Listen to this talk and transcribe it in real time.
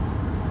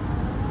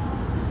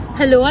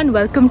Hello and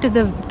welcome to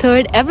the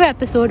third ever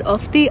episode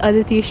of the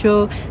Aditi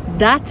show.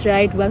 That's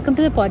right, welcome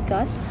to the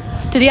podcast.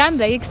 Today I'm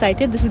very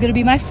excited. This is going to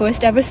be my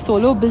first ever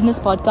solo business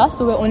podcast.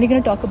 So we're only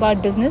going to talk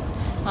about business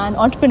and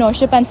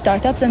entrepreneurship and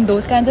startups and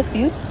those kinds of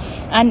fields.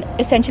 And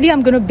essentially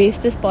I'm going to base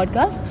this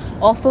podcast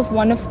off of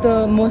one of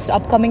the most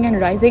upcoming and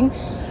rising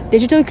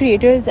digital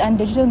creators and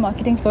digital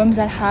marketing firms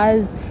that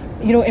has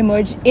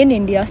emerged in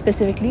India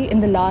specifically in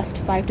the last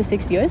 5 to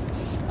 6 years.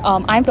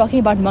 I'm talking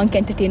about Monk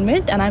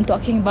Entertainment, and I'm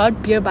talking about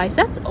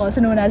BeerBiceps, also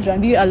known as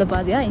Ranveer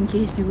Alabadia, in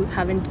case you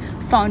haven't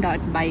found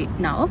out by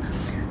now.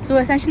 So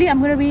essentially, I'm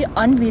going to be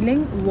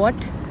unveiling what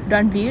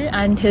Ranveer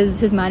and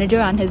his manager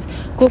and his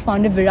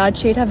co-founder Viraj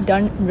Sheth have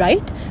done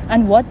right,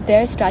 and what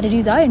their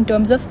strategies are in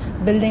terms of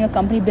building a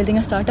company, building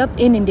a startup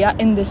in India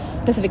in this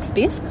specific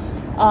space.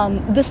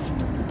 This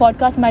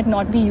podcast might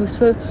not be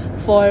useful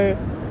for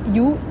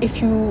you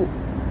if you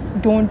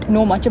don't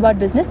know much about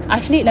business.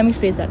 Actually, let me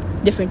phrase that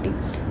differently.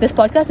 This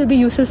podcast will be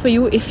useful for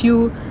you if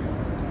you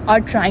are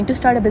trying to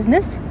start a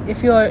business,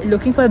 if you're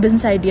looking for a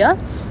business idea,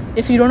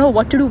 if you don't know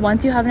what to do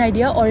once you have an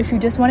idea, or if you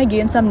just want to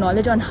gain some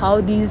knowledge on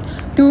how these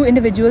two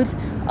individuals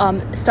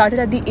started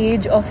at the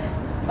age of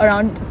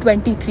around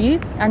 23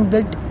 and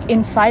built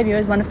in 5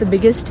 years one of the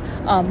biggest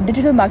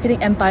digital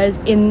marketing empires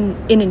in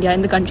India,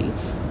 in the country.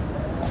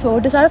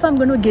 So to start off, I'm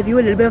going to give you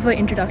a little bit of an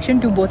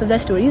introduction to both of their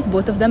stories.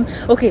 Both of them,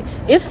 okay,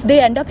 if they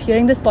end up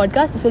hearing this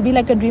podcast, this will be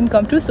like a dream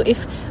come true. So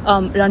if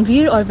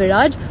Ranveer or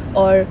Viraj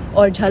or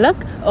Jhalak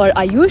or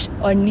Ayush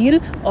or Neil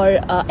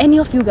or any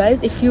of you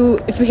guys, if you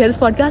hear this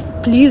podcast,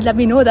 please let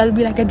me know. That'll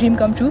be like a dream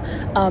come true.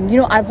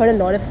 I've heard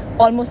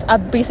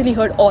I've basically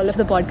heard all of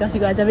the podcasts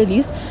you guys have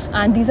released,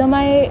 and these are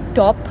my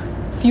top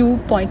few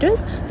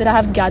pointers that I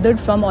have gathered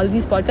from all of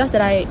these podcasts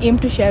that I aim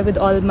to share with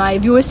all my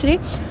viewers today.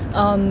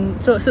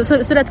 So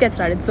let's get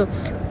started. So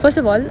first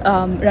of all,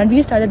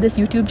 Ranveer started this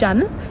YouTube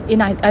channel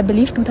in I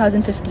believe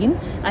 2015,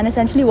 and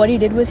essentially what he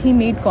did was he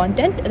made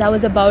content that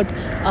was about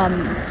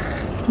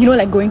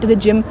like going to the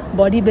gym,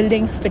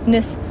 bodybuilding,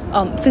 fitness,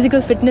 physical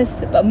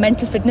fitness,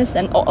 mental fitness,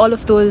 and all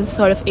of those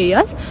sort of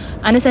areas.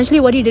 And essentially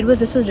what he did was,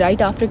 this was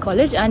right after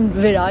college, and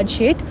Viraj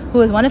Sheth, who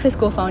was one of his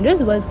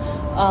co-founders, was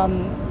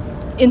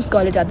in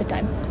college at the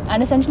time.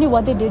 And essentially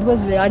what they did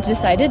was, Viraj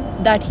decided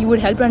that he would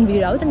help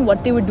Ranveer out, and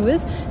what they would do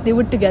is they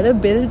would together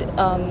build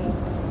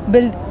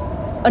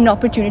an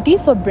opportunity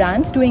for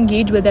brands to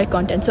engage with their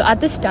content. So at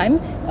this time,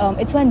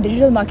 it's when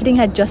digital marketing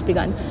had just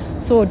begun.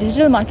 So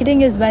digital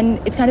marketing is when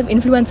it's kind of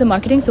influencer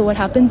marketing. So what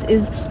happens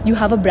is, you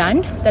have a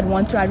brand that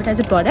wants to advertise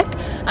a product,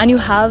 and you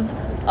have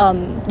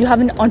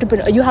an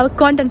entrepreneur, you have a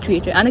content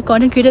creator, and a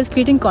content creator is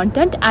creating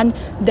content, and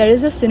there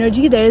is a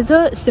synergy, there is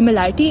a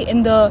similarity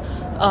in the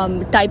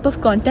type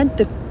of content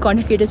the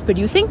content creator is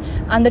producing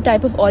and the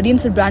type of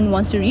audience the brand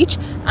wants to reach.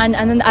 And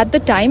then at the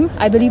time,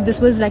 I believe this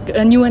was like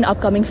a new and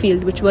upcoming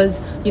field, which was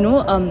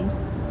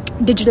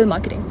digital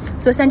marketing.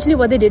 So essentially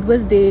what they did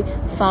was, they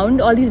found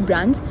all these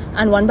brands,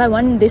 and one by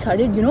one they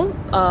started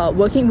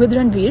working with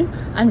Ranveer,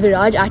 and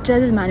Viraj acted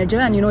as his manager,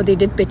 and they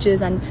did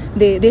pitches, and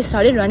they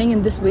started running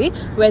in this way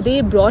where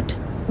they brought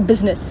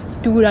business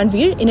to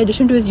Ranveer in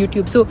addition to his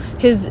YouTube. So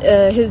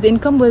his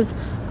income was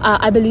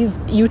I believe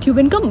YouTube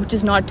income, which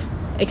is not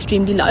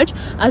extremely large,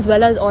 as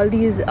well as all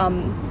these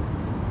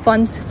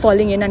funds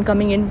falling in and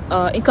coming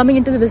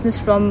into the business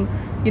from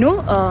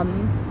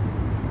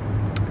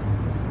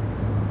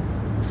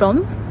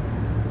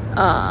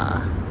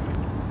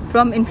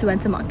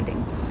influencer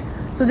marketing.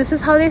 So this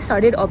is how they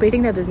started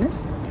operating their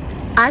business.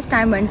 As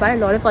time went by, a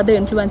lot of other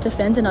influencer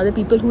friends and other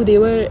people who they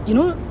were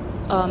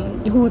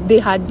who they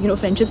had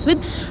friendships with,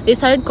 they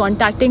started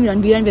contacting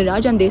Ranveer and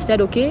Viraj, and they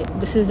said, okay,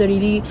 this is a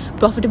really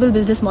profitable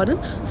business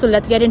model, so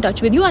let's get in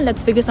touch with you and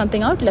let's figure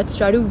something out. Let's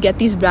try to get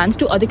these brands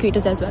to other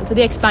creators as well. So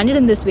they expanded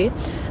in this way,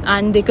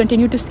 and they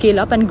continued to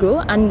scale up and grow,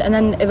 and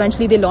then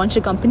eventually they launched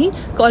a company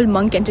called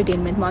Monk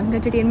Entertainment. Monk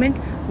Entertainment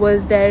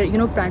was their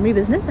primary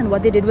business, and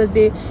what they did was,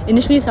 they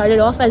initially started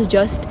off as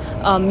just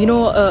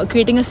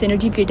creating a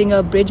synergy, creating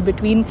a bridge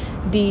between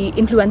the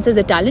influencers,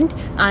 the talent,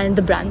 and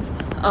the brands.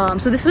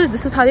 So this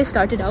was how they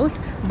started out.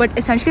 But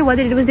essentially what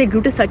they did was, they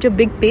grew to such a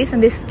big pace,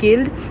 and they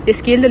scaled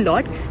a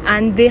lot,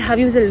 and they have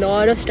used a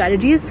lot of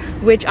strategies,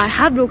 which I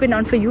have broken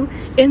down for you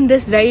in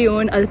this very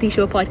own Aditi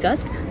Show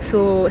podcast.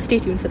 So stay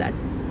tuned for that.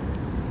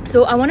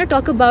 So I want to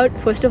talk about,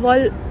 first of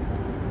all,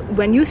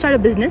 when you start a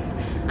business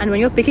and when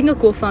you're picking a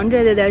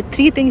co-founder, there are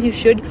 3 things you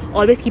should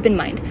always keep in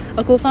mind.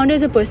 A co-founder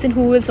is a person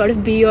who will sort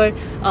of be your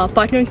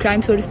partner in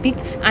crime, so to speak,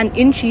 and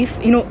in chief,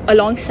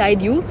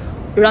 alongside you,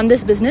 run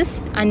this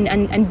business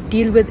and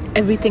deal with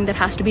everything that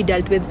has to be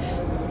dealt with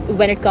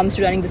when it comes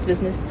to running this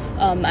business,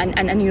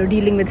 and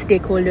dealing with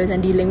stakeholders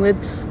and dealing with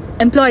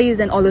employees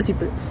and all those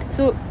people.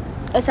 So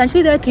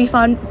essentially there are three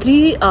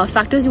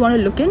factors you want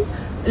to look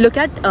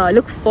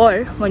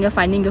for when you're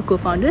finding your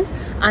co-founders.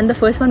 And the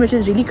first one, which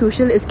is really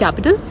crucial, is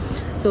capital.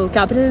 So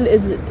capital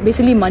is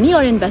basically money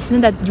or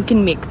investment that you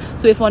can make.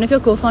 So if one of your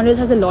co-founders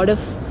has a lot of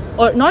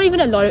or not even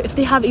a lot, if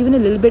they have even a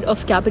little bit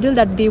of capital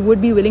that they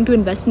would be willing to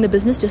invest in the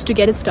business just to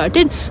get it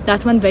started,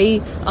 that's one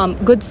very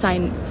good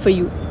sign for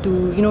you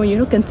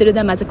to consider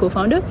them as a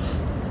co-founder.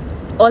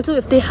 Also,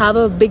 if they have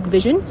a big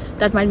vision,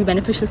 that might be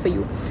beneficial for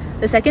you.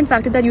 The second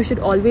factor that you should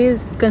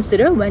always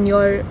consider when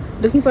you're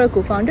looking for a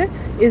co-founder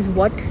is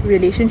what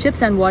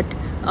relationships and what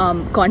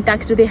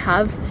contacts do they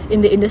have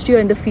in the industry or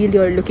in the field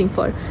you're looking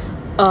for.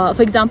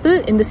 For example,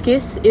 in this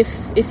case,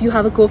 if you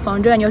have a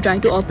co-founder and you're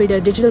trying to operate a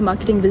digital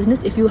marketing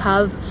business, if you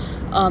have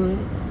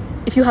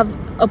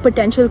a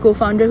potential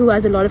co-founder who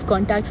has a lot of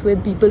contacts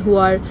with people who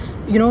are,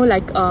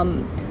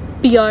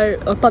 PR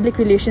or public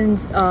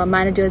relations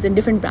managers in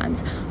different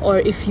brands, or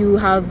if you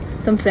have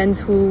some friends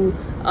who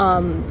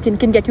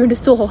can get you into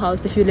Soho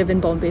House if you live in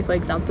Bombay, for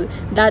example,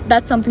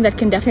 that's something that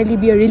can definitely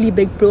be a really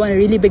big pro and a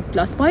really big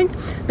plus point,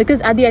 because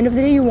at the end of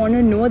the day, you want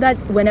to know that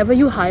whenever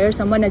you hire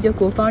someone as your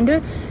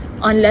co-founder,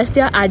 unless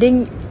they are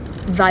adding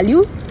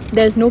value,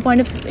 there's no point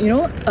of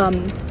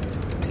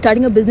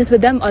starting a business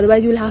with them.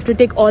 Otherwise, you'll have to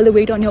take all the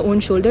weight on your own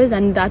shoulders,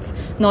 and that's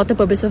not the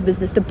purpose of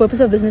business. The purpose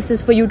of business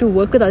is for you to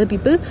work with other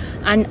people,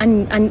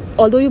 and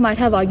although you might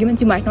have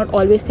arguments, you might not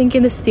always think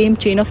in the same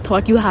chain of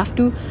thought. You have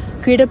to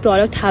create a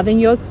product having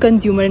your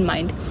consumer in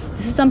mind.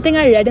 This is something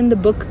I read in the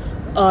book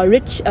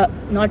This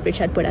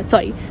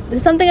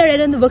is something I read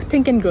in the book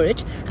Think and Grow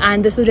Rich,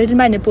 and this was written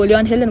by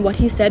Napoleon Hill, and what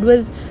he said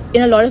was,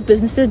 in a lot of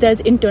businesses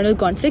there's internal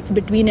conflicts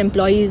between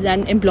employees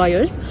and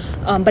employers,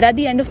 but at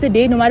the end of the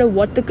day, no matter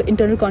what the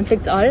internal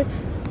conflicts are,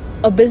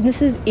 a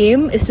business's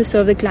aim is to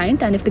serve the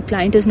client, and if the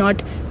client is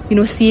not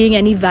seeing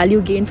any value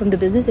gain from the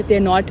business, if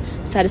they're not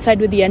satisfied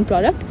with the end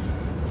product,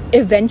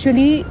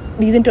 eventually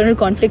these internal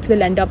conflicts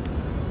will end up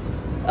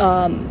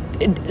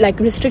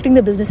restricting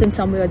the business in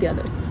some way or the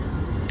other.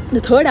 The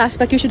third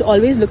aspect you should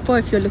always look for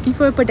if you're looking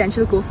for a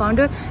potential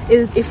co-founder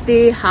is if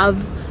they have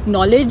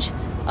knowledge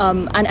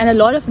and a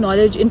lot of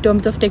knowledge in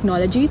terms of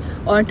technology,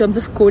 or in terms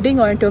of coding,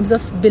 or in terms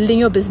of building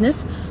your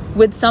business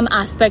with some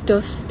aspect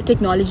of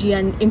technology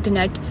and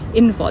internet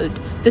involved.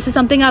 This is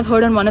something I've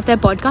heard on one of their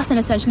podcasts, and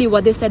essentially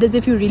what they said is,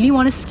 if you really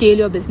want to scale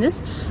your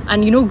business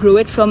and grow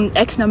it from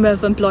X number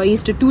of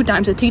employees to 2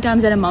 times or 3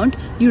 times that amount,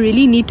 you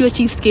really need to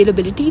achieve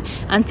scalability,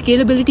 and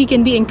scalability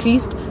can be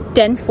increased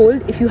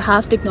tenfold if you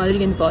have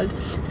technology involved.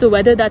 So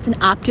whether that's an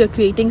app you're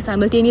creating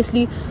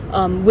simultaneously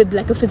with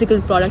like a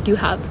physical product you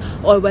have,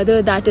 or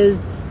whether that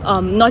is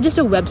not just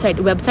a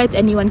websites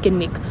anyone can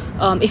make.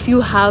 If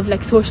you have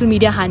like social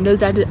media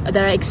handles that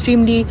are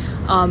extremely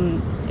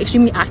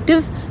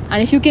active,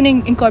 and if you can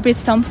incorporate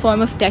some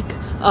form of tech,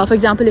 for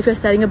example, if you're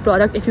selling a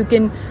product, if you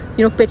can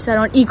pitch that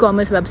on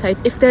e-commerce websites,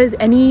 if there's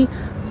any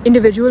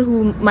individual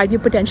who might be a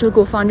potential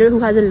co-founder who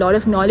has a lot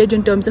of knowledge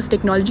in terms of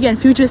technology and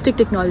futuristic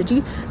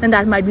technology, then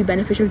that might be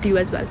beneficial to you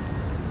as well.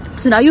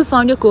 So now you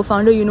found your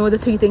co-founder, the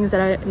 3 things that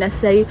are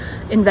necessary: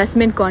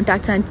 investment,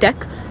 contacts, and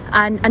tech.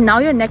 And now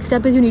your next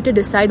step is you need to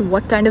decide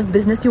what kind of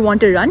business you want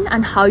to run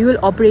and how you will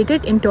operate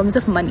it in terms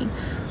of money.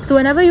 So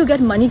whenever you get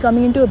money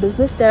coming into a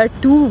business, there are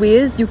 2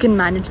 ways you can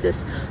manage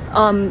this.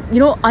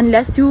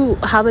 Unless you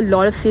have a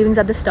lot of savings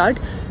at the start,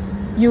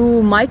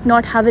 you might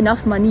not have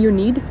enough money you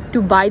need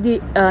to buy the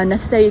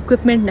necessary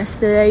equipment,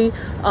 necessary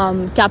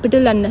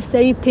capital, and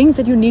necessary things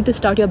that you need to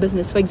start your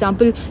business. For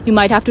example, you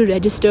might have to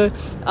register,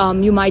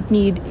 you might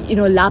need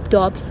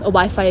laptops, a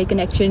Wi-Fi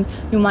connection,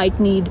 you might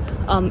need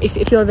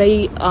if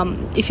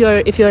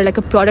you're like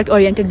a product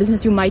oriented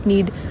business, you might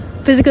need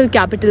physical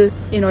capital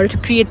in order to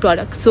create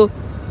products. So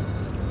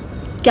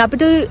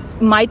capital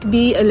might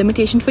be a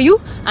limitation for you,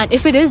 and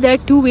if it is, there are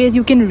 2 ways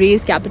you can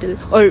raise capital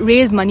or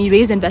raise money,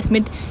 raise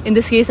investment in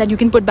this case, that you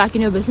can put back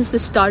in your business to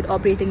start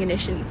operating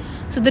initially.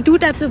 So the 2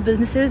 types of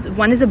businesses,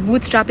 one is a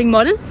bootstrapping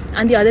model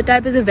and the other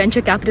type is a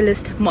venture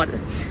capitalist model.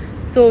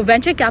 So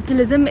venture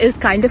capitalism is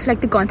kind of like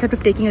the concept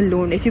of taking a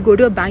loan. If you go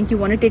to a bank, you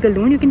want to take a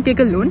loan, you can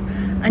take a loan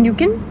and you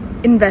can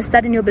invest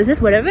that in your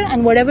business,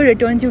 whatever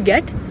returns you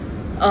get,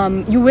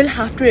 you will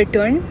have to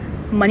return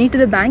money to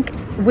the bank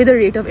with a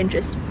rate of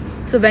interest.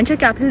 So venture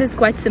capital is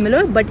quite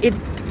similar, but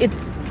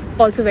it's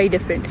also very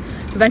different.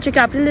 Venture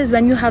capital is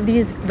when you have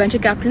these venture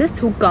capitalists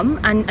who come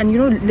and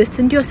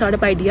listen to your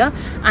startup idea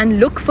and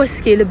look for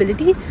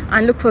scalability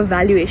and look for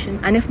valuation.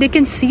 And if they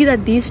can see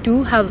that these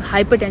 2 have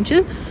high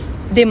potential,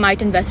 they might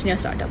invest in your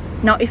startup.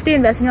 Now, if they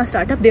invest in your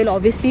startup, they'll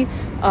obviously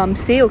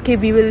say, okay,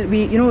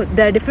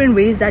 there are different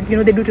ways that they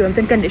do terms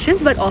and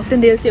conditions, but often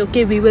they'll say,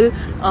 okay, we will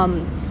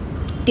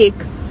take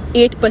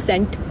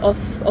 8%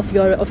 of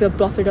your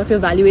profit, of your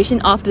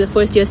valuation after the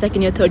first year,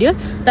 second year, third year.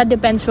 That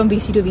depends from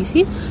VC to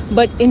VC,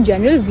 but in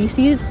general,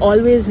 VCs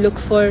always look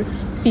for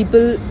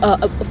people,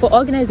 for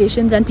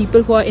organizations and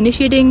people who are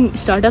initiating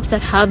startups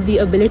that have the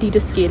ability to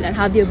scale and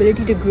have the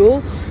ability to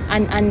grow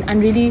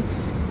and really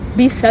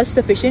be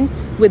self-sufficient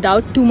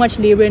without too much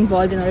labor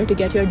involved in order to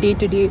get your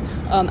day-to-day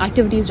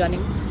activities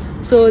running.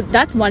 So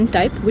that's one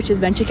type, which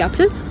is venture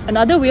capital.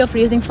 Another way of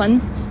raising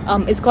funds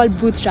is called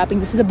bootstrapping.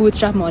 This is a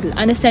bootstrap model,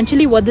 and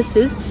essentially what this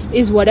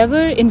is whatever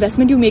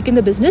investment you make in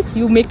the business,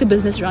 you make the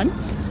business run.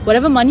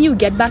 Whatever money you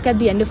get back at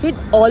the end of it,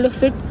 all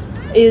of it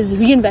is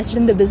reinvested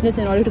in the business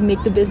in order to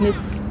make the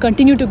business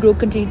continue to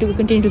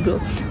grow.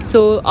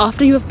 So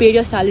after you have paid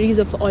your salaries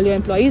of all your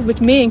employees,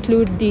 which may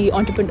include the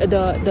entrepreneur,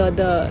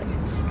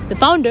 the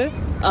founder,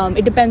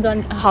 it depends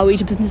on how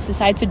each business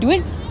decides to do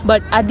it.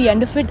 But at the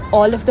end of it,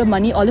 all of the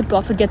money, all the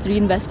profit gets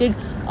reinvested,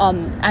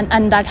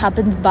 and that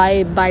happens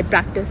by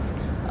practice.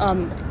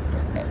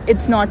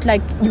 It's not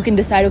like you can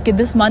decide, okay,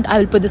 this month I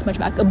will put this much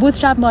back. A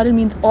bootstrap model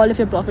means all of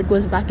your profit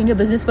goes back in your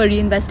business for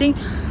reinvesting,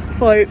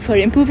 for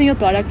improving your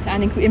products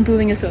and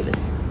improving your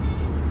service.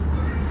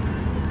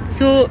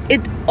 So it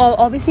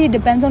obviously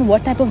depends on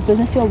what type of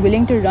business you're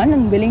willing to run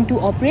and willing to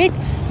operate,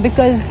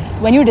 because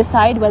when you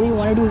decide whether you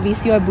want to do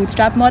VC or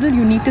bootstrap model,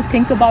 you need to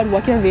think about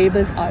what your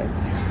variables are.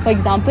 For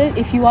example,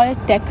 if you are a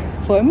tech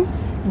firm,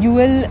 you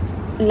will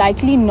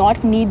likely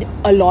not need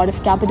a lot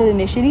of capital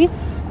initially.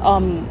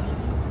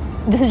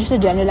 This is just a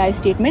generalized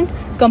statement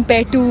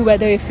compared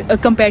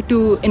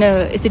to in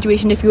a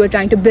situation if you were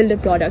trying to build a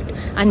product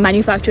and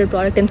manufacture a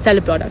product and sell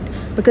a product,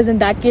 because in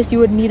that case you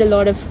would need a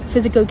lot of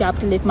physical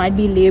capital. It might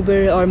be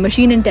labor or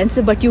machine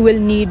intensive, but you will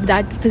need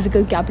that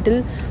physical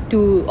capital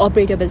to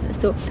operate your business.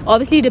 So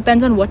obviously it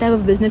depends on what type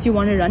of business you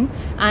want to run,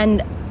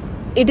 and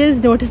it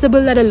is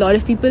noticeable that a lot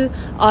of people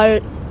are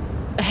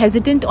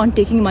hesitant on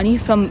taking money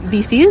from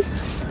VCs,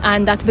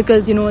 and that's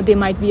because they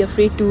might be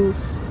afraid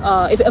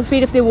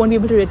if they won't be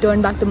able to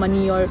return back the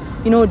money, or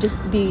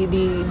just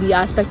the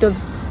aspect of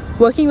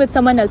working with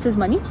someone else's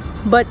money.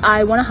 But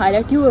I want to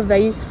highlight you a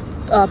very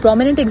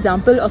prominent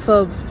example of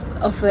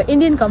an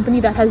Indian company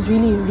that has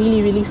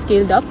really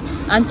scaled up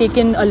and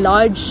taken a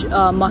large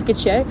market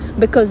share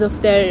because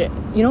of their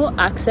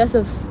access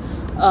of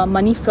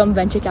money from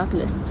venture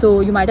capitalists.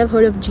 So you might have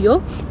heard of Jio.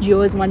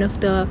 Jio is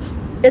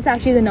it's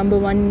actually the number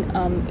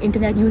one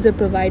internet user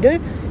provider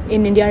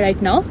in India right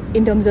now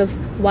in terms of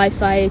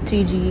Wi-Fi,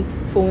 3G,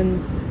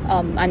 phones,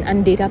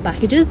 and data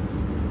packages.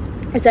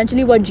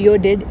 Essentially what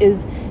Jio did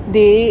is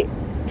they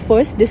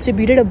first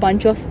distributed a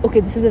bunch of,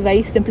 this is a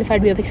very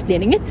simplified way of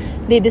explaining it.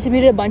 They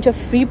distributed a bunch of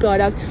free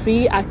products,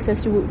 free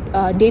access to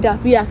data,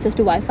 free access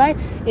to Wi-Fi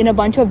in a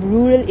bunch of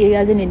rural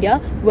areas in India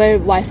where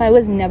Wi-Fi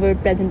was never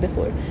present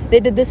before. They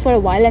did this for a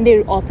while and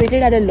they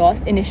operated at a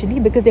loss initially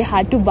because they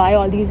had to buy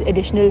all these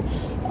additional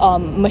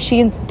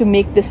machines to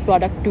make this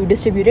product, to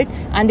distribute it,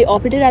 and they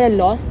operated at a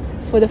loss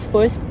for the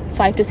first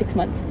 5 to 6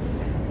 months.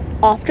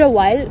 After a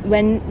while,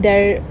 when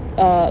their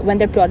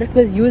product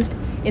was used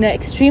in an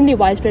extremely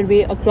widespread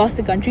way across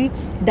the country,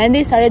 then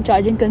they started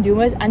charging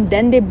consumers, and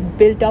then they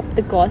built up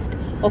the cost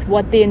of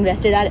what they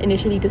invested at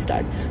initially to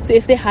start. So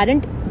if they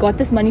hadn't got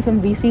this money from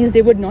VCs,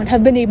 they would not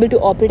have been able to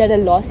operate at a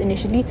loss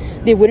initially.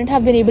 They wouldn't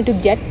have been able to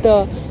get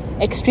the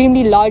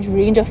extremely large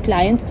range of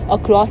clients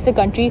across the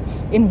country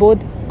in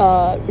both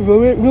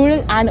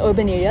rural and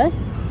urban areas.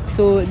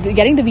 So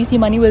getting the VC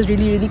money was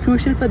really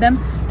crucial for them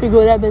to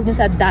grow their business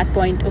at that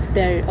point of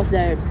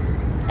their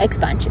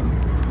expansion.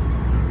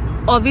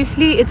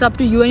 Obviously, it's up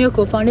to you and your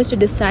co-founders to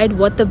decide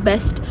what the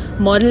best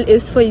model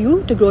is for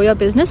you to grow your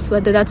business,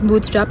 whether that's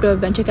bootstrapped or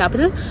venture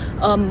capital.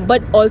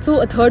 But also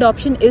a third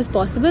option is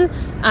possible,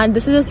 and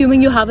this is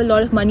assuming you have a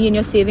lot of money in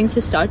your savings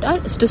to start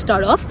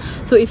off.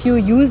 So if you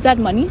use that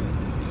money,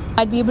 you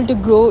might be able to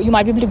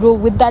grow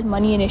with that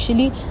money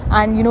initially,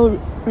 and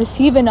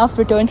receive enough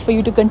returns for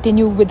you to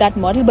continue with that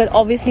model. But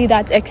obviously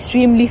that's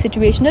extremely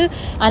situational,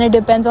 and it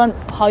depends on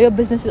how your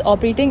business is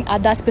operating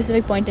at that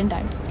specific point in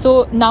time.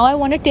 So now I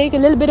want to take a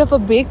little bit of a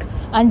break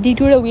and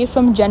detour away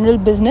from general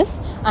business,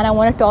 and I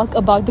want to talk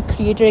about the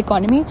creator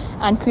economy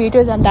and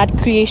creators and that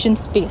creation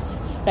space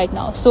right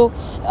now. So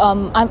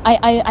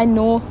I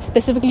know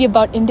specifically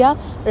about India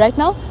right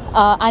now,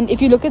 and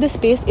if you look at the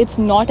space, it's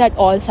not at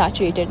all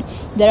saturated.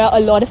 There are a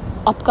lot of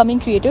upcoming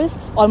creators.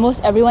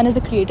 Almost everyone is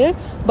a creator,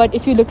 but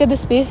if you look at the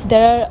space,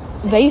 there are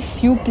very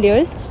few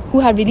players who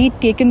have really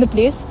taken the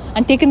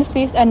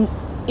space and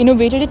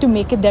innovated it to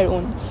make it their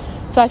own.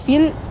 So I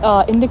feel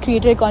in the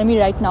creator economy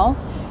right now,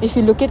 if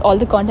you look at all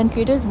the content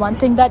creators, one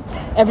thing that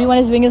everyone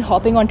is doing is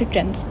hopping onto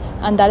trends,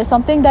 and that is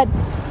something that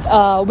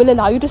will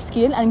allow you to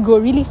scale and grow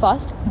really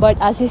fast. But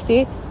as they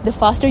say, the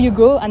faster you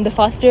grow and the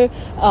faster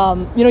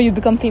you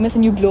become famous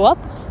and you blow up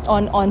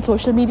on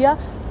social media,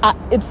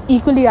 it's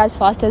equally as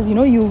fast as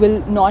you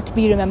will not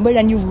be remembered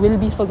and you will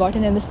be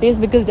forgotten in the space,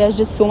 because there's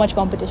just so much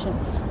competition.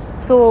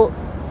 So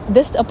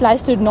this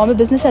applies to normal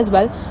business as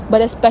well,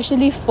 but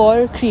especially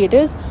for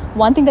creators,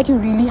 one thing that you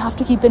really have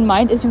to keep in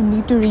mind is you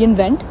need to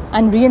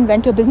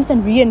reinvent your business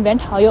and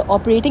reinvent how you're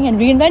operating and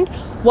reinvent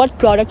what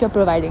product you're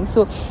providing.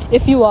 So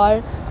if you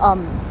are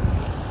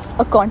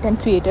a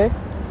content creator,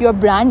 your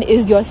brand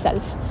is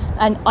yourself,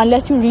 and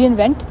unless you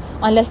reinvent,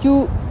 unless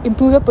you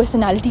improve your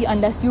personality,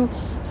 unless you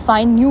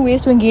find new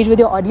ways to engage with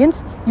your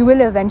audience, you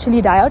will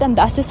eventually die out. And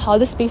that's just how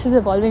the space is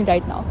evolving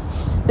right now.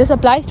 This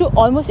applies to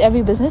almost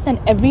every business and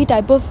every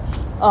type of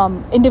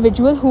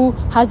individual who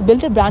has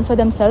built a brand for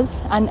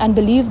themselves and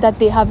believe that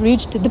they have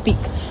reached the peak.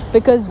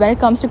 Because when it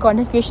comes to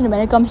content creation, when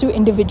it comes to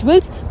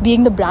individuals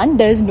being the brand,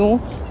 there is no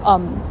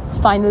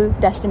final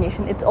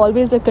destination. It's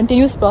always a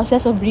continuous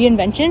process of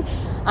reinvention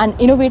and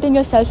innovating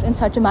yourself in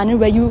such a manner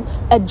where you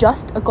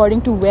adjust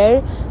according to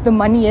where the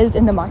money is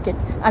in the market.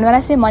 And when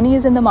I say money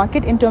is in the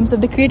market in terms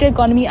of the creator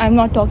economy, I'm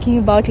not talking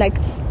about like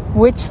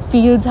which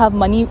fields have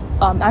money.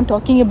 I'm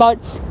talking about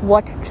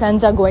what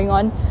trends are going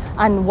on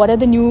and what are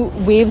the new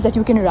waves that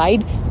you can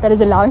ride that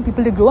is allowing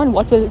people to grow and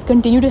what will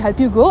continue to help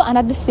you grow. And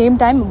at the same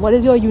time, what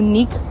is your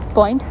unique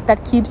point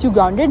that keeps you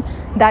grounded,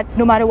 that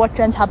no matter what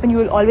trends happen, you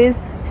will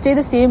always stay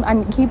the same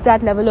and keep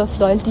that level of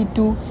loyalty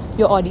to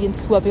your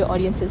audience, whoever your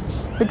audience is.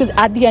 Because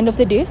at the end of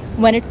the day,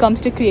 when it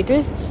comes to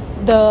creators,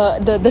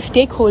 the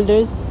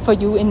stakeholders for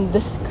you in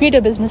this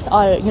creator business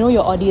are,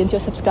 your audience,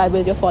 your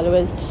subscribers, your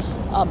followers,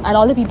 and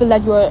all the people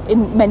that you are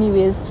in many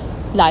ways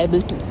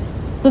liable to.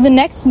 So the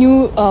next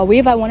new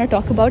wave I want to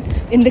talk about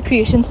in the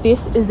creation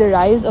space is the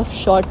rise of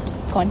short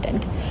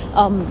content.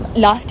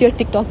 Last year,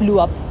 TikTok blew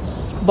up.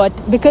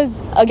 But because,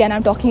 again,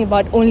 I'm talking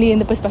about only in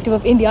the perspective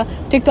of India,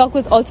 TikTok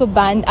was also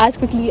banned as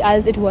quickly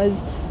as it was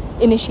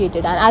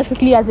initiated and as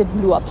quickly as it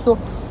blew up. So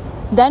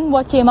then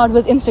what came out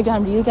was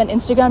Instagram Reels, and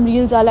Instagram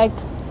Reels are like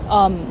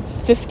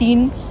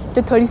 15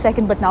 to 30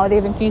 second, but now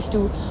they've increased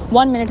to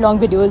 1 minute long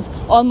videos,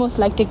 almost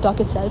like TikTok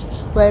itself,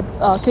 where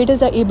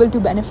creators are able to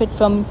benefit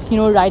from,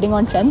 riding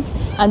on trends.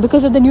 And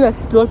because of the new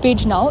Explore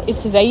page now,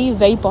 it's very,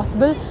 very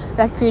possible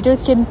that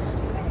creators can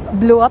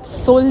blow up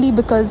solely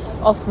because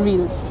of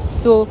Reels.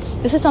 So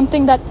this is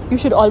something that you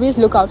should always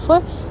look out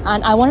for.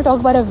 And I want to talk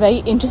about a very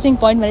interesting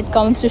point when it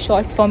comes to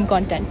short form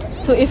content.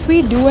 So if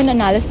we do an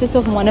analysis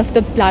of one of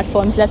the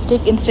platforms, let's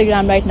take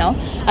Instagram right now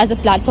as a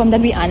platform that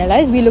we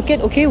analyze, we look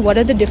at, okay, what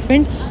are the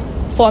different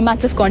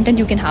formats of content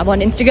you can have. On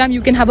Instagram,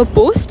 you can have a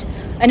post,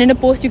 and in a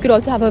post you could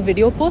also have a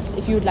video post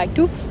if you would like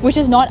to, which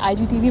is not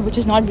IGTV, which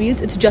is not Reels,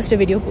 it's just a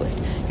video post.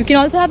 You can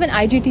also have an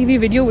IGTV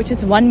video which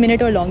is 1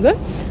 minute or longer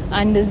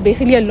and is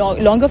basically a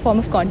longer form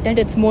of content.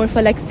 It's more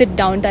for like sit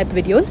down type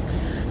videos.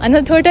 And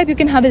the third type you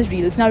can have is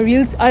Reels. Now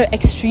Reels are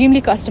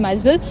extremely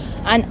customizable,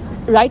 and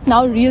right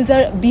now Reels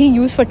are being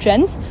used for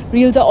trends.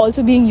 Reels are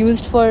also being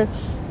used for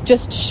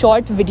just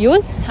short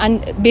videos.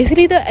 And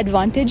basically the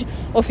advantage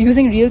of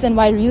using Reels and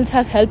why Reels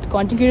have helped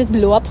content creators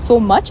blow up so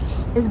much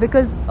is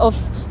because of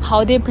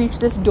how they preach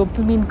this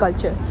dopamine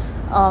culture.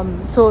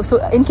 So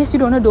in case you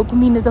don't know,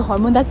 dopamine is a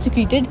hormone that's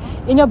secreted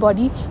in your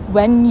body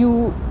when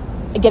you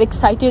get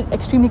excited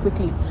extremely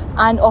quickly.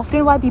 And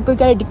often why people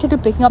get addicted to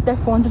picking up their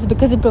phones is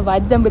because it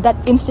provides them with that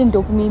instant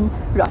dopamine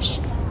rush.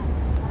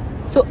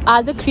 So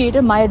as a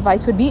creator, my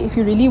advice would be, if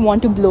you really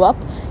want to blow up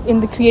in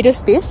the creative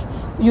space,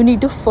 you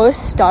need to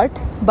first start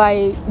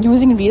by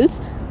using Reels.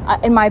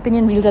 In my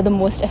opinion, Reels are the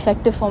most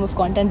effective form of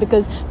content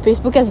because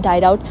Facebook has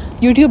died out.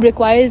 YouTube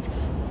requires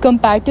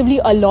comparatively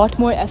a lot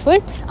more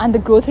effort and the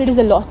growth rate is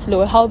a lot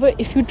slower. However,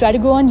 if you try to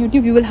go on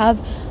YouTube, you will have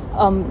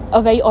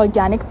a very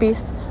organic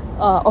pace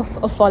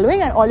of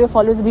following, and all your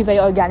followers will be very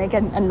organic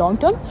and long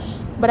term.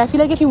 But I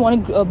feel like if you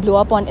want to blow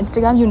up on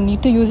Instagram, you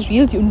need to use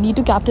Reels. You need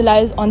to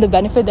capitalize on the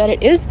benefit that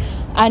it is.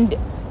 And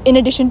in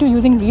addition to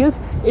using Reels,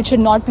 it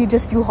should not be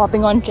just you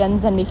hopping on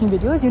trends and making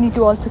videos. You need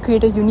to also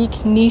create a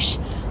unique niche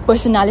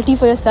personality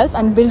for yourself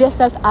and build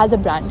yourself as a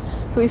brand.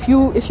 So if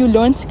you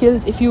learn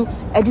skills, if you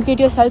educate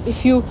yourself,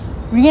 if you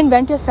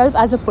reinvent yourself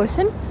as a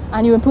person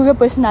and you improve your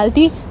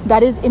personality,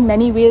 that is in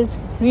many ways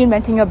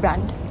reinventing your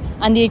brand.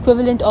 And the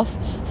equivalent of,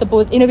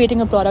 suppose,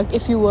 innovating a product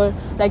if you were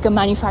like a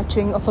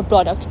manufacturing of a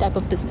product type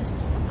of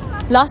business.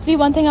 Lastly,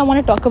 one thing I want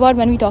to talk about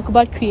when we talk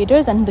about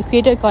creators and the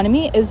creator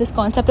economy is this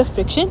concept of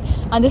friction.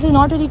 And this is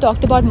not really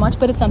talked about much,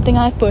 but it's something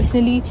I've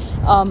personally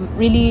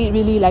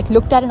really like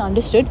looked at and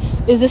understood,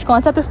 is this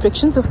concept of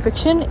friction. So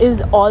friction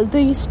is all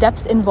the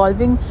steps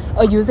involving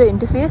a user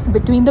interface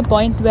between the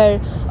point where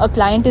a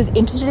client is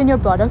interested in your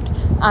product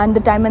and the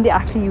time when they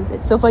actually use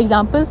it. So for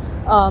example,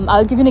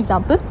 I'll give you an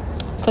example.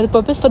 For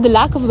the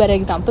lack of a better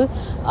example,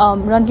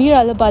 Ranveer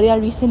Alapadia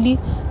recently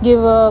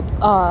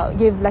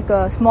gave like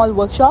a small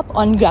workshop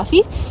on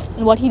Graphy,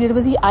 and what he did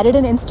was he added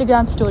an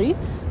Instagram story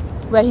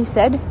where he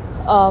said,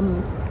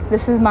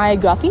 "This is my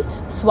Graphy.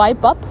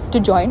 Swipe up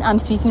to join. I'm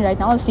speaking right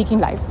now. I'm speaking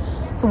live."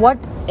 So what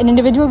an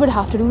individual would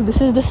have to do,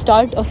 this is the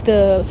start of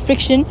the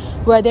friction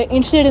where they're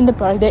interested in the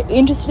product. They're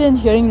interested in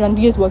hearing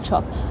Ranveer's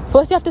workshop.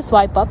 First, they have to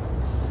swipe up.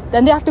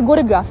 Then they have to go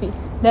to Graphy.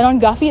 Then on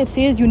Graphy, it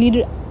says you need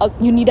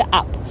an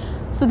app.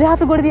 So they have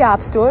to go to the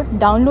app store,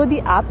 download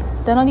the app.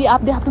 Then on the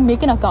app, they have to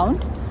make an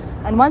account.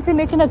 And once they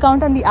make an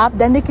account on the app,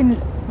 then they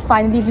can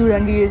finally view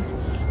Ranveer's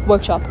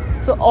workshop.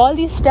 So all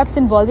these steps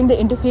involving the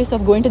interface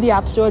of going to the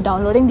app store,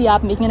 downloading the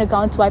app, making an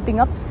account, swiping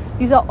up,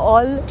 these are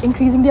all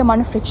increasing the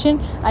amount of friction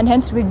and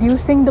hence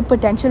reducing the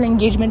potential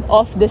engagement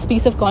of this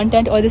piece of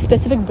content or this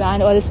specific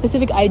brand or this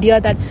specific idea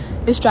that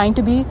is trying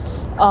to be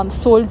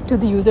sold to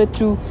the user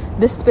through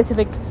this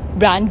specific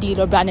brand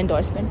deal or brand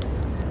endorsement.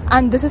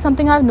 And this is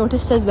something I've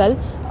noticed as well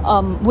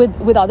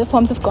with other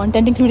forms of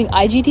content, including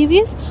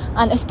IGTVs,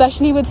 and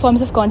especially with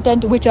forms of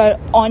content which are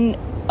on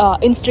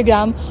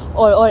Instagram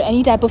or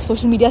any type of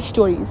social media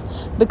stories,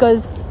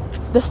 because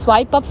the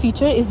swipe up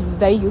feature is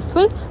very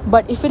useful,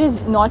 but if it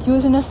is not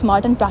used in a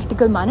smart and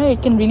practical manner,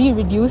 it can really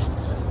reduce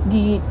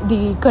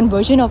the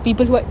conversion of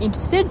people who are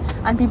interested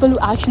and people who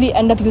actually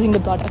end up using the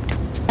product.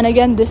 And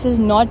again, this is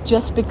not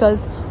just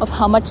because of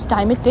how much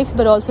time it takes,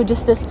 but also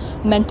just this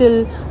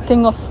mental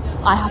thing of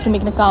I have to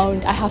make an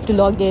account, I have to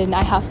log in,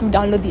 I have to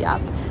download the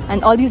app,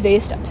 and all these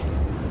various steps.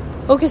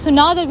 Okay, so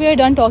now that we're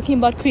done talking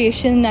about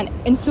creation and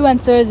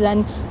influencers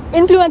and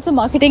influencer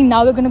marketing,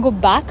 now we're going to go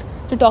back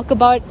to talk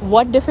about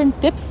what different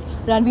tips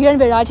Ranveer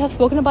and Viraj have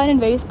spoken about in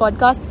various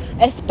podcasts,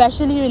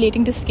 especially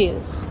relating to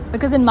scale.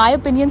 Because in my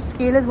opinion,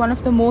 scale is one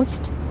of the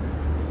most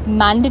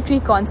mandatory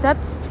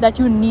concepts that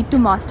you need to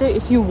master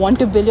if you want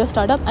to build your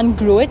startup and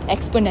grow it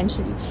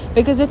exponentially.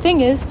 Because the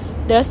thing is,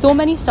 there are so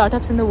many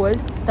startups in the world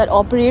that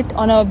operate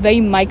on a very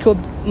micro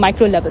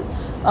level.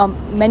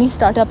 Many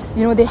startups,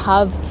 they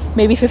have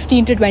maybe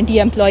 15 to 20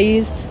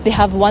 employees. They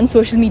have one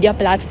social media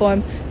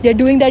platform. They're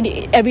doing that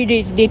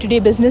everyday day-to-day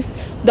business.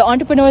 The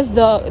entrepreneurs,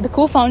 the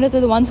co-founders are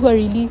the ones who are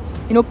really,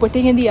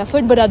 putting in the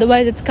effort. But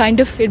otherwise,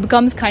 it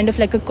becomes kind of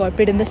like a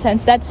corporate in the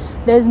sense that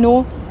there's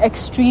no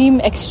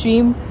extreme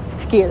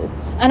scale.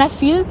 And I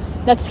feel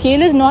that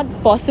scale is not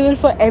possible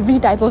for every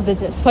type of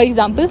business. For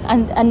example,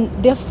 and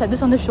they have said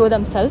this on the show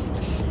themselves,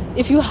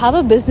 if you have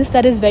a business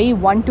that is very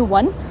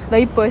one-to-one,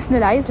 very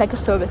personalized, like a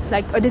service,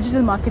 like a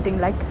digital marketing,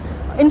 like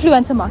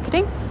influencer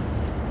marketing,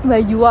 where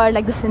you are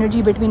like the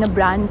synergy between a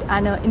brand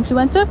and an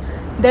influencer,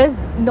 there's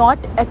not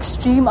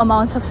extreme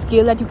amounts of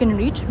scale that you can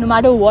reach no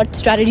matter what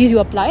strategies you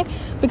apply,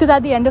 because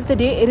at the end of the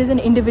day it is an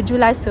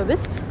individualized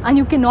service and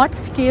you cannot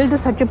scale to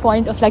such a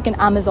point of like an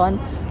Amazon.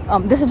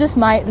 This is just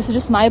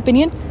my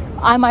opinion.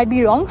 I might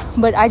be wrong,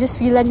 but I just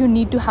feel that you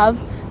need to have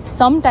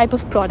some type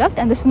of product,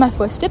 and this is my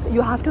first tip.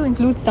 You have to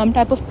include some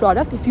type of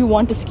product if you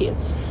want to scale.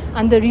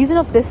 And the reason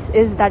of this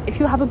is that if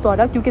you have a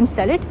product, you can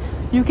sell it,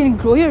 you can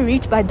grow your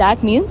reach by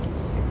that means.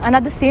 And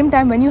at the same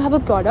time, when you have a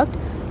product,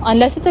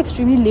 unless it's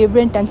extremely labor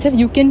intensive,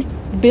 you can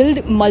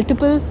build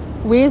multiple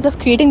ways of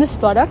creating this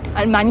product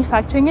and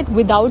manufacturing it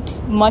without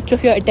much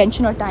of your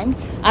attention or time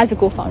as a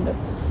co-founder.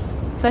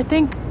 So I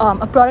think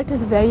a product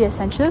is very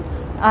essential,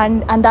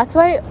 and that's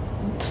why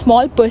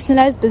small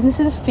personalized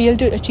businesses fail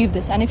to achieve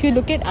this. And if you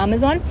look at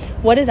Amazon,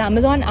 what is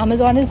Amazon?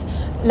 Amazon is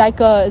like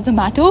a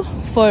Zomato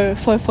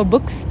for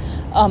books.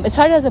 It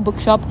started as a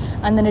bookshop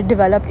and then it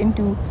developed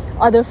into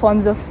other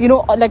forms of,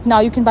 like now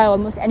you can buy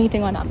almost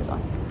anything on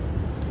Amazon.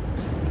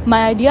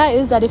 My idea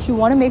is that if you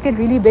want to make it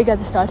really big as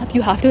a startup,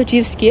 you have to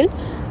achieve scale.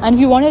 And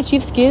if you want to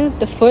achieve scale,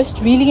 the first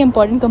really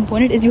important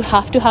component is you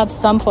have to have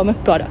some form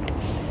of product.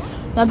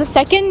 Now, the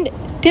second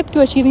tip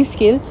to achieving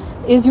scale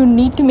is you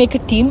need to make a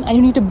team, and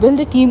you need to build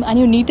a team, and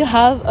you need to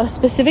have a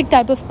specific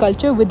type of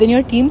culture within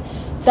your team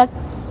that,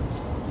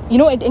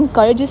 it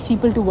encourages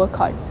people to work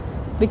hard.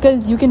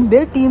 Because you can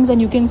build teams and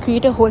you can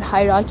create a whole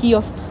hierarchy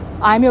of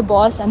I'm your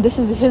boss and this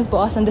is his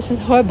boss and this is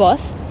her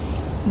boss.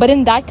 But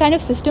in that kind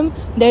of system,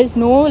 there's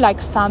no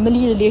like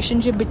family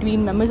relationship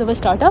between members of a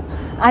startup.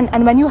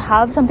 And when you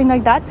have something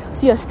like that,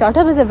 see, a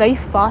startup is a very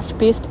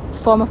fast-paced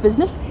form of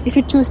business if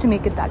you choose to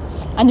make it that.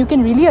 And you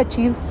can really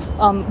achieve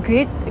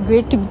great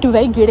to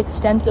very great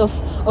extents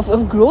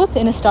of growth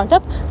in a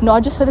startup,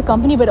 not just for the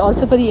company, but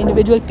also for the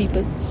individual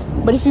people.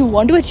 But if you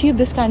want to achieve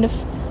this kind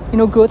of,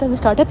 growth as a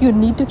startup, you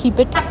need to keep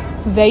it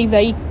very,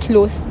 very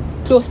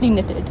closely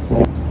knitted.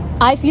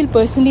 I feel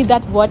personally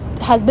that what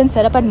has been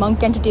set up at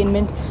Monk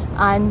Entertainment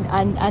and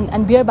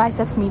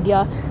BeerBiceps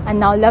Media and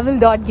now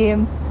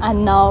Level.game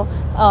and now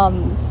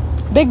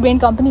Big Brain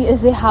Company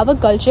is they have a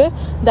culture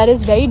that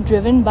is very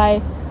driven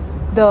by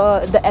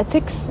the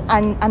ethics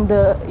and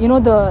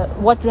the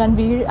what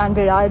Ranveer and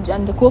Viraj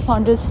and the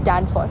co-founders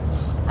stand for.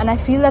 And I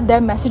feel that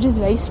their message is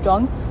very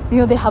strong.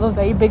 They have a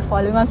very big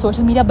following on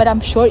social media, but I'm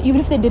sure even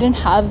if they didn't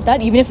have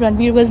that, even if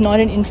Ranveer was not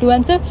an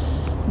influencer,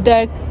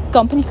 their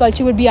company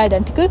culture would be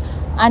identical.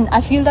 And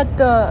I feel that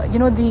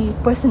the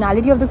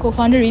personality of the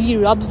co-founder really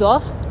rubs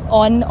off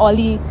on all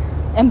the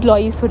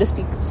employees, so to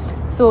speak.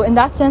 So in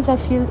that sense, I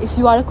feel if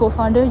you are a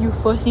co-founder, you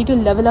first need to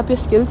level up your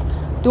skills.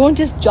 Don't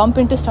just jump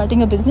into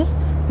starting a business.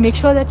 Make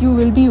sure that you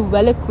will be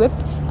well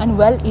equipped and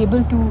well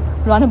able to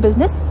run a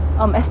business,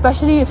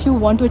 especially if you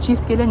want to achieve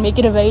scale and make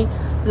it a very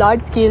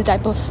large scale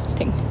type of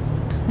thing.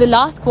 The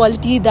last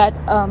quality that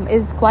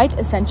is quite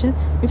essential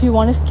if you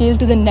want to scale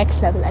to the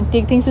next level and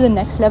take things to the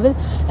next level,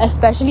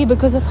 especially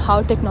because of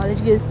how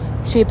technology is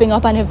shaping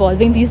up and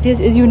evolving these days,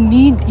 is you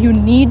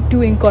need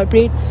to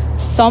incorporate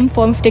some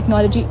form of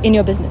technology in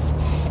your business.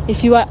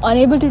 If you are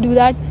unable to do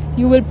that,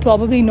 you will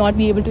probably not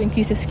be able to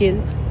increase your scale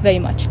very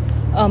much.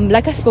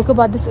 Like I spoke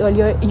about this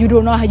earlier, you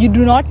do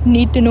not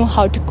need to know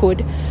how to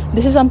code.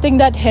 This is something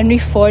that Henry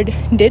Ford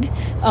did.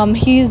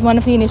 He is one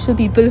of the initial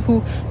people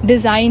who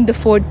designed the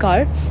Ford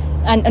car.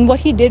 And what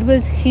he did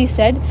was he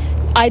said,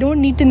 I don't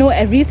need to know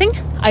everything.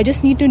 I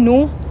just need to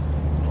know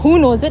who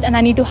knows it and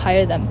I need to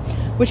hire them.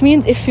 Which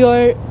means if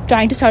you're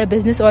trying to start a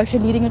business or if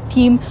you're leading a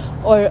team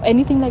or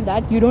anything like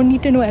that, you don't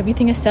need to know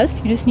everything yourself.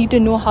 You just need to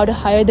know how to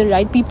hire the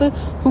right people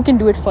who can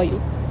do it for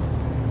you.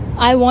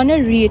 I want to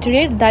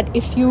reiterate that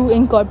if you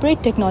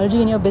incorporate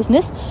technology in your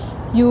business,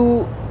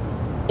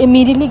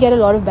 immediately get a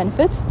lot of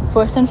benefits.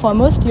 First and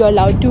foremost, you're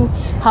allowed to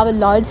have a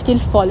large scale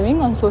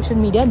following on social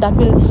media that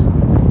will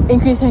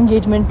increase your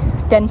engagement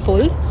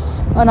tenfold.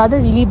 Another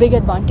really big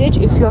advantage,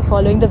 if you're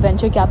following the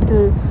venture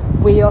capital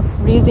way of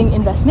raising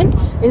investment,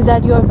 is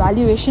that your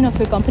valuation of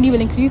your company will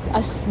increase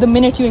as the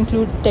minute you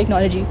include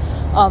technology,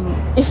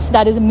 if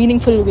that is a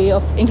meaningful way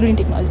of including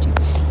technology.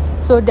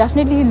 So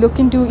definitely look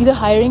into either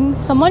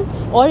hiring someone,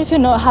 or if you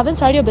haven't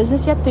started your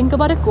business yet, think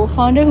about a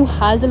co-founder who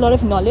has a lot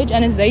of knowledge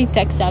and is very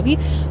tech savvy,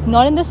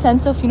 not in the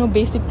sense of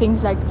basic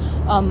things like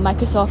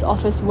Microsoft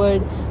Office,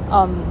 Word,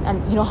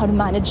 and how to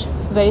manage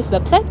various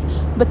websites,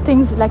 but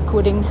things like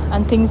coding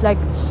and things like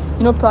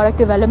product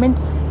development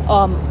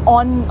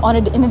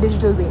in a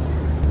digital way.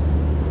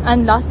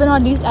 And last but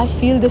not least, I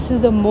feel this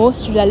is the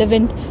most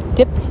relevant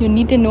tip you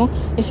need to know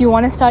if you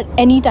want to start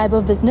any type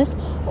of business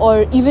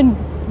or even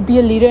be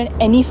a leader in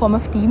any form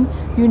of team.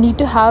 You need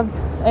to have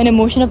an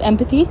emotion of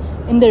empathy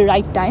in the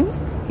right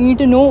times. You need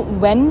to know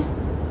when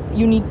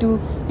you need to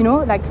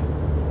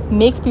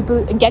get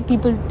people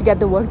to get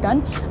the work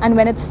done, and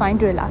when it's fine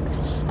to relax.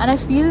 And I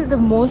feel the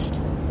most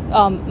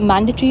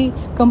mandatory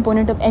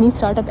component of any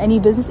startup, any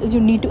business, is you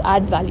need to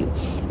add value.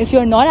 If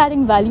you're not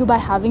adding value by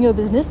having your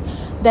business,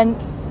 then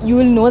you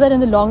will know that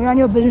in the long run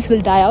your business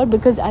will die out,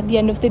 because at the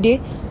end of the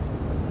day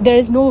there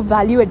is no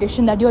value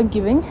addition that you are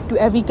giving to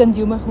every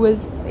consumer who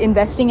is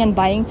investing and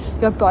buying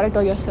your product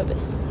or your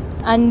service.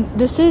 And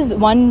this is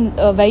one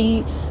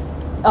very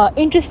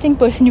interesting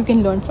person you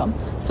can learn from.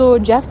 So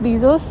Jeff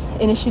Bezos,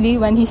 initially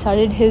when he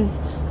started his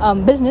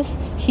business,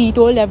 he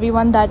told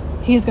everyone that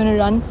he's going to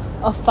run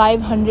a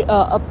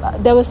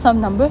 500 there was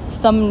some number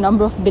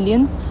of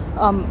billions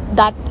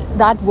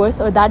that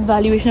worth or that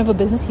valuation of a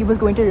business he was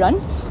going to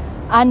run.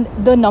 And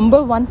the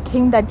number one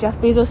thing that Jeff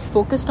Bezos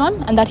focused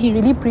on and that he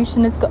really preached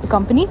in his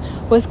company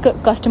was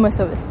customer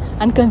service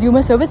and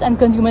consumer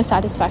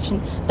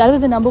satisfaction. That was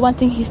the number one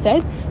thing he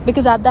said,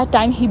 because at that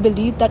time he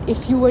believed that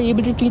if you were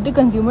able to treat the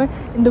consumer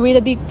in the way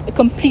that they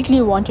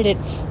completely wanted it,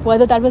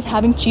 whether that was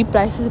having cheap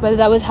prices, whether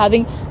that was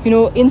having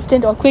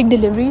instant or quick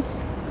delivery,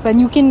 when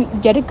you can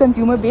get a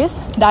consumer base,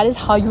 that is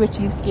how you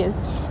achieve scale.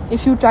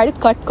 If you try to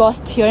cut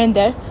costs here and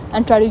there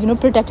and try to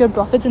protect your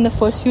profits in the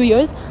first few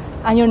years,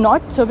 and you're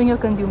not serving your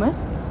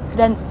consumers,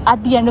 then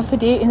at the end of the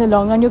day, in the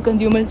long run, your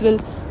consumers will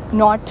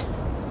not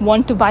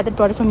want to buy that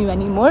product from you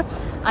anymore.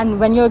 And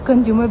when your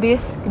consumer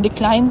base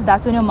declines,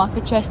 that's when your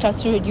market share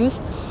starts to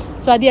reduce.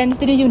 So at the end of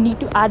the day, you need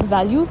to add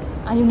value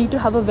and you need to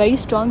have a very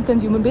strong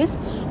consumer base,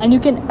 and you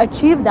can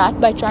achieve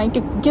that by trying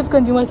to give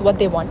consumers what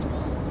they want.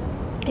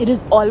 It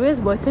is always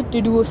worth it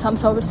to do some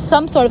sort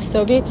of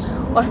survey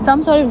or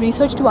some sort of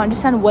research to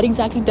understand what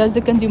exactly does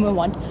the consumer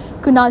want.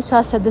 Kunal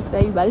Shah said this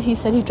very well. He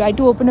said he tried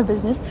to open a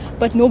business,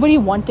 but nobody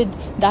wanted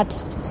that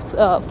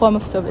form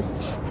of service.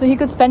 So he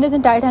could spend his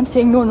entire time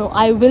saying, no,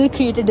 I will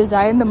create a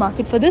desire in the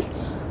market for this.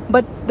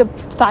 But the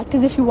fact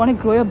is, if you want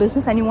to grow your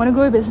business and you want to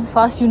grow your business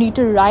fast, you need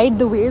to ride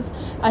the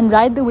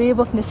wave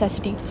of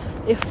necessity.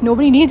 If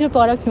nobody needs your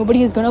product,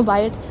 nobody is going to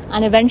buy it,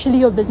 and eventually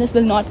your business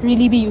will not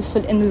really be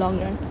useful in the long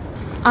run.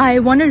 I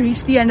want to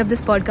reach the end of this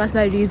podcast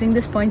by raising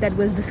this point that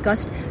was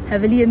discussed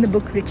heavily in the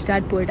book Rich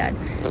Dad Poor Dad.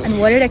 And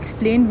what it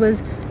explained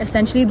was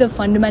essentially the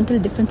fundamental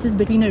differences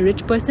between a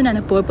rich person and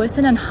a poor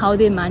person and how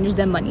they manage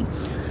their money.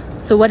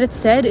 So what it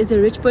said is a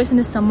rich person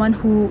is someone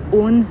who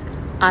owns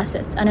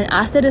assets, and an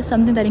asset is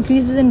something that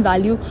increases in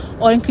value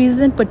or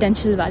increases in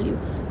potential value.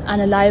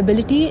 And a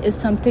liability is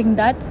something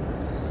that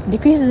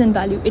decreases in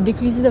value. It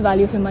decreases the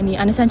value of your money.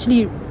 And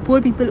essentially, poor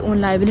people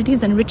own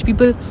liabilities and rich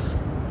people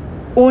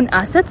own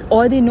assets,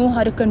 or they know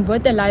how to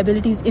convert their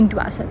liabilities into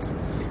assets.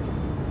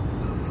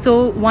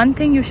 So one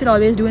thing you should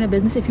always do in a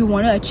business if you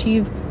want to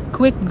achieve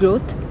quick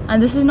growth,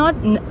 and this will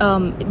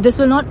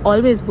not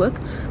always work,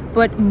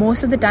 but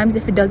most of the times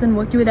if it doesn't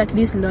work, you will at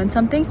least learn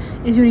something,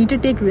 is you need to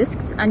take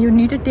risks. And you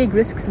need to take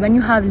risks when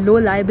you have low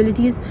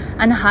liabilities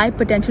and high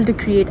potential to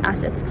create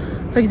assets.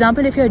 For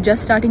example, if you're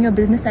just starting your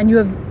business and you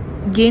have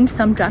gained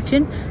some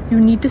traction, you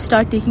need to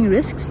start taking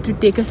risks to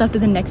take yourself to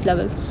the next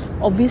level.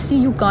 Obviously,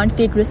 you can't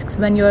take risks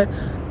when your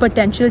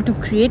potential to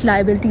create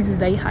liabilities is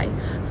very high.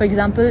 For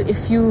example,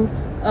 if you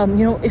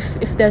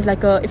if there's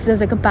like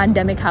a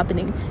pandemic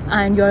happening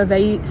and you're a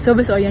very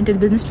service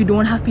oriented business, you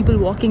don't have people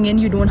walking in,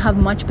 you don't have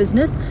much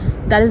business,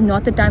 that is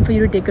not the time for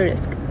you to take a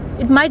risk.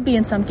 It might be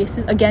in some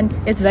cases. Again,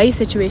 it's very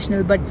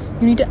situational, but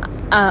you need to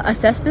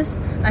assess this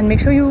and make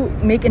sure you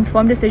make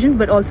informed decisions,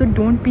 but also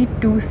don't be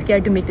too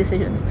scared to make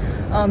decisions.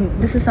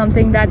 This is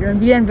something that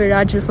Ranveer and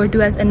Viraj refer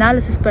to as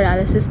analysis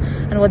paralysis.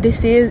 And what they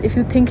say is, if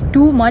you think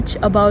too much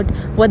about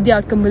what the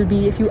outcome will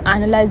be, if you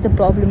analyze the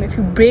problem, if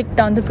you break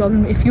down the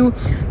problem, if you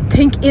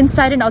think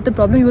inside and out the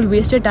problem, you will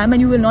waste your time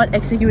and you will not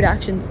execute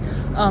actions.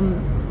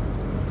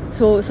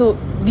 So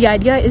the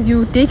idea is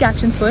you take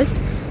actions first,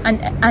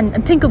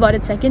 and think about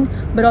it second,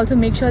 but also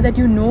make sure that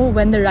you know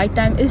when the right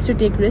time is to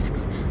take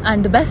risks,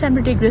 and the best time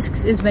to take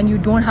risks is when you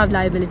don't have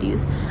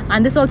liabilities.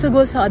 And this also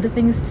goes for other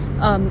things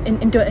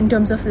in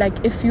terms of, like,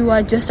 if you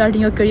are just starting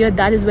your career,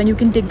 that is when you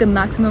can take the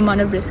maximum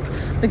amount of risk,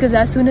 because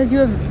as soon as you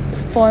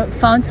have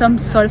found some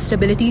sort of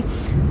stability,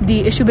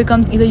 the issue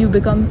becomes either you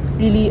become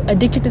really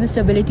addicted to the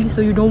stability,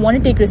 so you don't want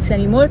to take risks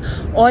anymore,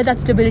 or that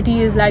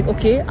stability is like,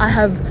 okay, I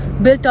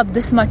have built up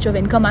this much of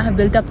income, I have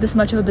built up this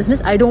much of a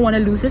business, I don't want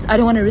to lose this, I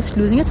don't want to risk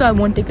losing it, so I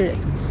won't take a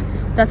risk.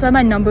 That's why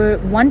my number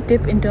one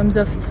tip in terms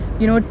of,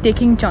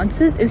 taking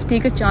chances is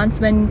take a chance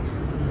when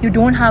you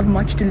don't have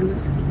much to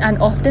lose. And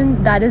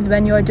often that is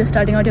when you're just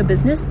starting out your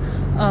business,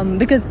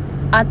 because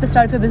at the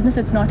start of your business,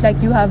 it's not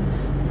like you have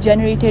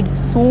generated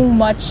so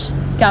much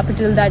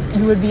capital that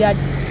you would be at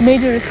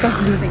major risk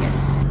of losing it.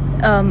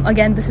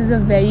 Again, this is a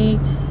very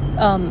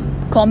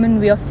common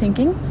way of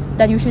thinking,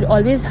 that you should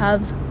always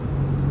have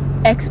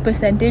X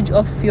percentage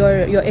of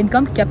your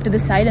income kept to the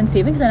side and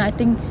savings, and I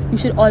think you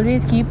should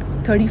always keep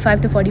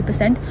 35 to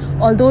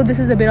 40%. Although this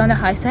is a bit on the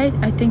high side,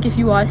 I think if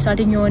you are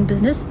starting your own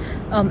business,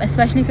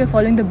 especially if you're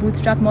following the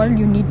bootstrap model,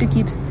 you need to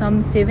keep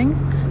some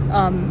savings,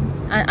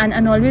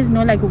 and always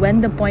know like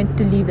when the point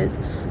to leave is.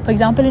 For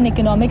example, in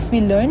economics, we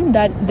learn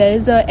that there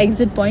is an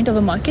exit point of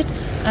a market,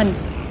 and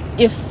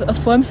if a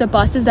firm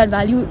surpasses that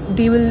value,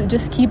 they will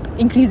just keep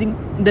increasing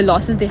the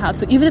losses they have.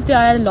 So even if they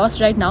are at a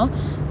loss right now,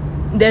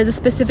 there's a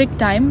specific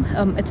time,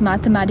 it's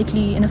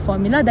mathematically in a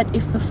formula, that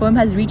if a firm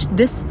has reached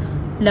this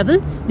level,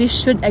 they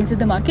should exit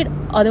the market.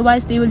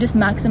 Otherwise, they will just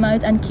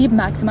maximize and keep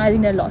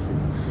maximizing their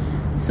losses.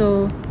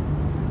 So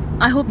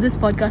I hope this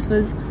podcast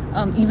was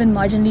even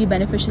marginally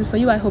beneficial for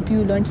you. I hope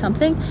you learned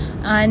something.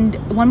 And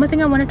one more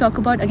thing I want to talk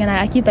about, again,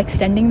 I keep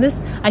extending this,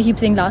 I keep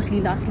saying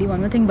lastly, one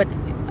more thing, but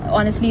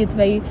honestly, it's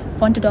very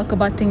fun to talk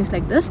about things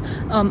like this.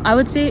 I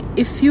would say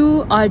if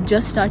you are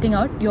just starting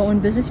out your own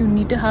business, you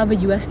need to have a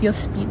USP of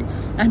speed,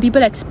 and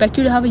people expect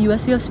you to have a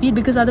USP of speed,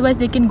 because otherwise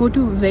they can go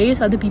to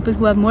various other people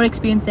who have more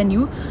experience than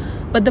you.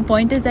 But the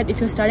point is that if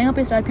you're starting up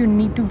a startup, you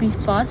need to be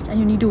fast, and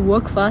you need to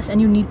work fast,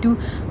 and you need to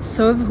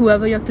serve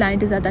whoever your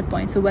client is at that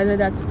point. So whether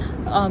that's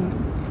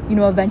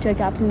a venture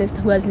capitalist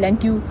who has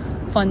lent you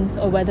funds,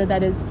 or whether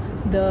that is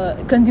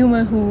the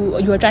consumer who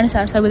you are trying to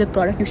satisfy with a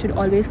product, you should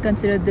always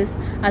consider this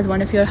as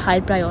one of your high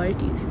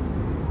priorities.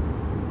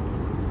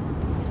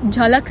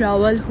 Jhalak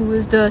Rawal, who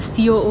is the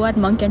COO at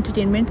Monk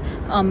Entertainment,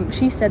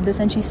 she said this,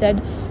 and she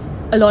said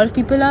a lot of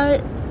people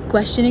are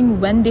questioning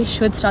when they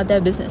should start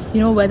their business,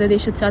 whether they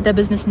should start their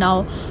business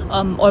now,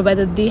 or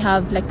whether they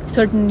have like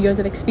certain years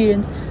of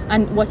experience.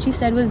 And what she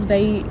said was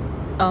very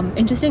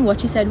interesting.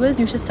 What she said was,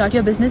 you should start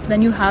your business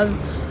when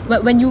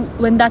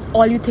that's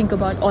all you think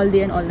about all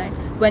day and all night,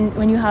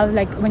 when you're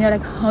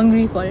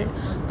hungry for it.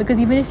 Because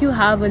even if you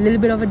have a little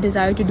bit of a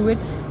desire to do it,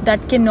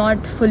 that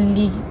cannot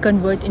fully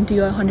convert into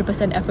your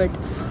 100% effort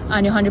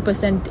and your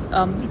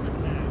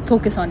 100%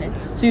 focus on it.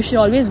 So you should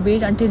always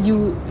wait until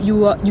you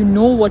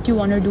know what you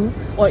want to do,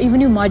 or even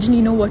you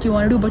marginally know what you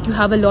want to do, but you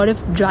have a lot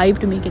of drive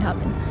to make it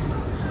happen.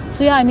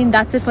 So yeah,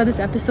 that's it for this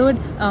episode.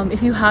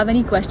 If you have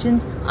any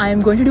questions, I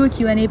am going to do a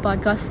Q&A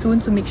podcast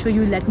soon, so make sure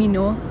you let me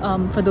know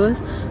for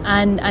those.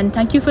 And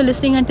thank you for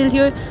listening until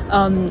here.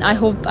 I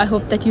hope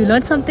that you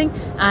learned something,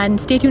 and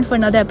stay tuned for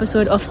another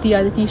episode of the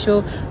Aditi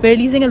Show. We're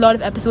releasing a lot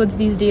of episodes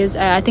these days.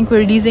 I think we're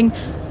releasing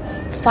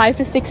 5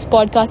 to 6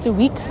 podcasts a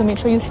week, so make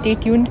sure you stay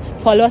tuned.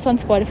 Follow us on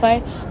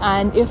Spotify,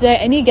 and if there are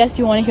any guests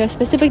you want to hear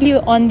specifically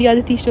on the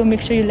Aditi Show,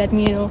 make sure you let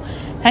me know.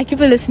 Thank you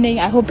for listening.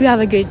 I hope you have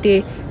a great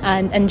day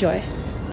and enjoy.